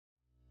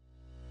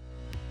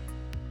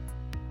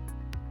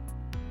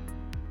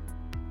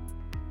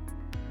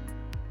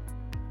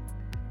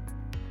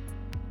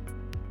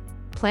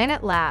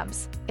Planet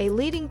Labs, a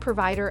leading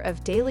provider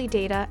of daily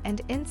data and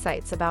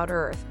insights about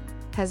Earth,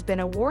 has been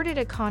awarded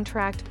a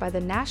contract by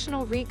the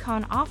National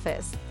Recon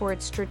Office for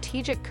its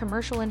Strategic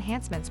Commercial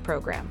Enhancements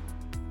program.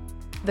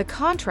 The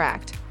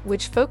contract,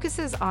 which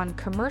focuses on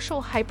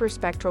commercial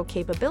hyperspectral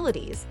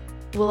capabilities,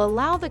 will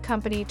allow the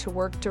company to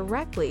work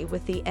directly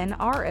with the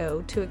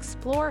NRO to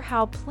explore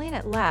how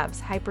Planet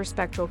Labs'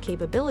 hyperspectral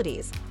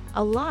capabilities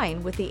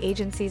align with the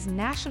agency's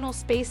national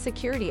space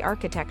security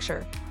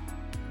architecture.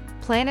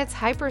 Planet's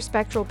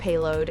hyperspectral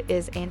payload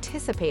is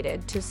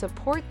anticipated to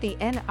support the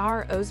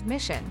NRO's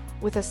mission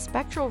with a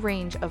spectral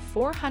range of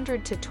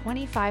 400 to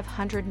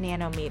 2500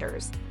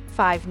 nanometers,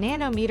 5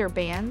 nanometer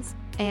bands,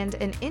 and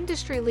an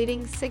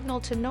industry-leading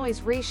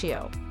signal-to-noise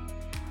ratio.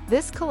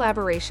 This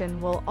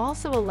collaboration will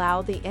also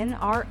allow the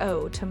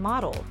NRO to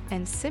model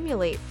and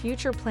simulate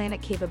future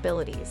Planet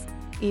capabilities,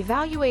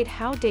 evaluate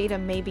how data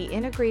may be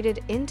integrated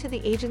into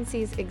the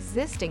agency's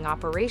existing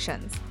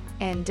operations,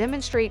 and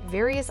demonstrate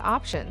various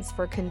options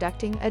for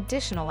conducting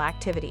additional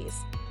activities.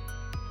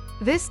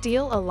 This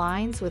deal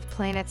aligns with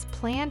Planet's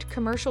planned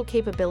commercial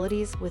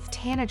capabilities with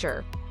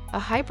Tanager, a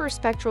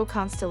hyperspectral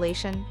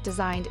constellation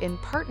designed in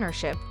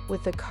partnership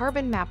with the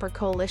Carbon Mapper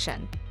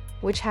Coalition,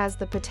 which has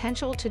the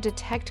potential to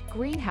detect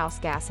greenhouse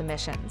gas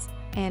emissions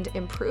and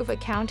improve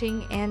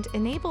accounting and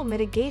enable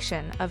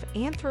mitigation of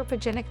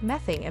anthropogenic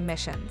methane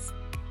emissions.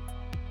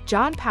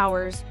 John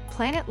Powers,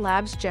 Planet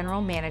Labs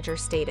General Manager,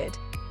 stated,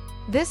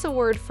 "This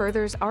award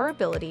furthers our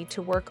ability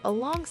to work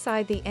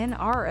alongside the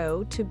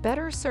NRO to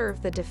better serve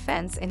the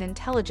defense and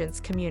intelligence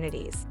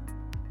communities.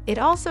 It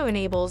also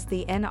enables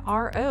the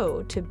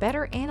NRO to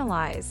better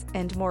analyze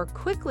and more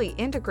quickly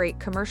integrate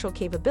commercial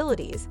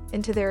capabilities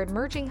into their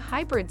emerging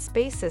hybrid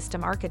space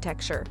system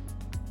architecture."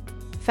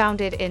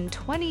 Founded in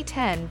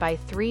 2010 by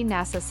 3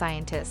 NASA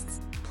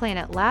scientists,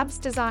 Planet Labs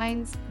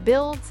designs,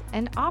 builds,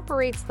 and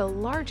operates the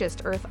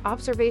largest Earth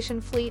observation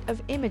fleet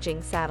of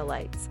imaging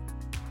satellites.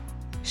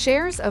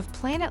 Shares of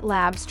Planet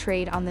Labs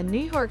trade on the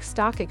New York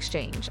Stock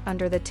Exchange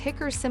under the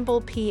ticker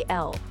symbol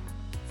PL.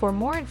 For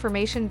more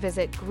information,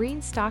 visit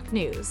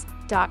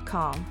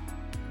greenstocknews.com.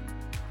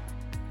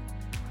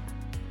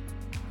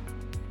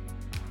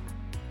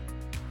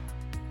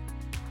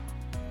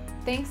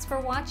 Thanks for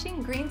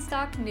watching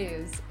Greenstock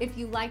News. If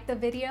you liked the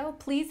video,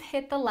 please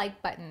hit the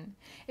like button.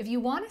 If you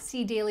want to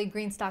see daily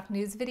Greenstock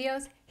News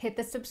videos, hit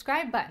the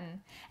subscribe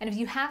button. And if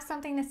you have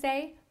something to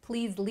say,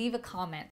 please leave a comment.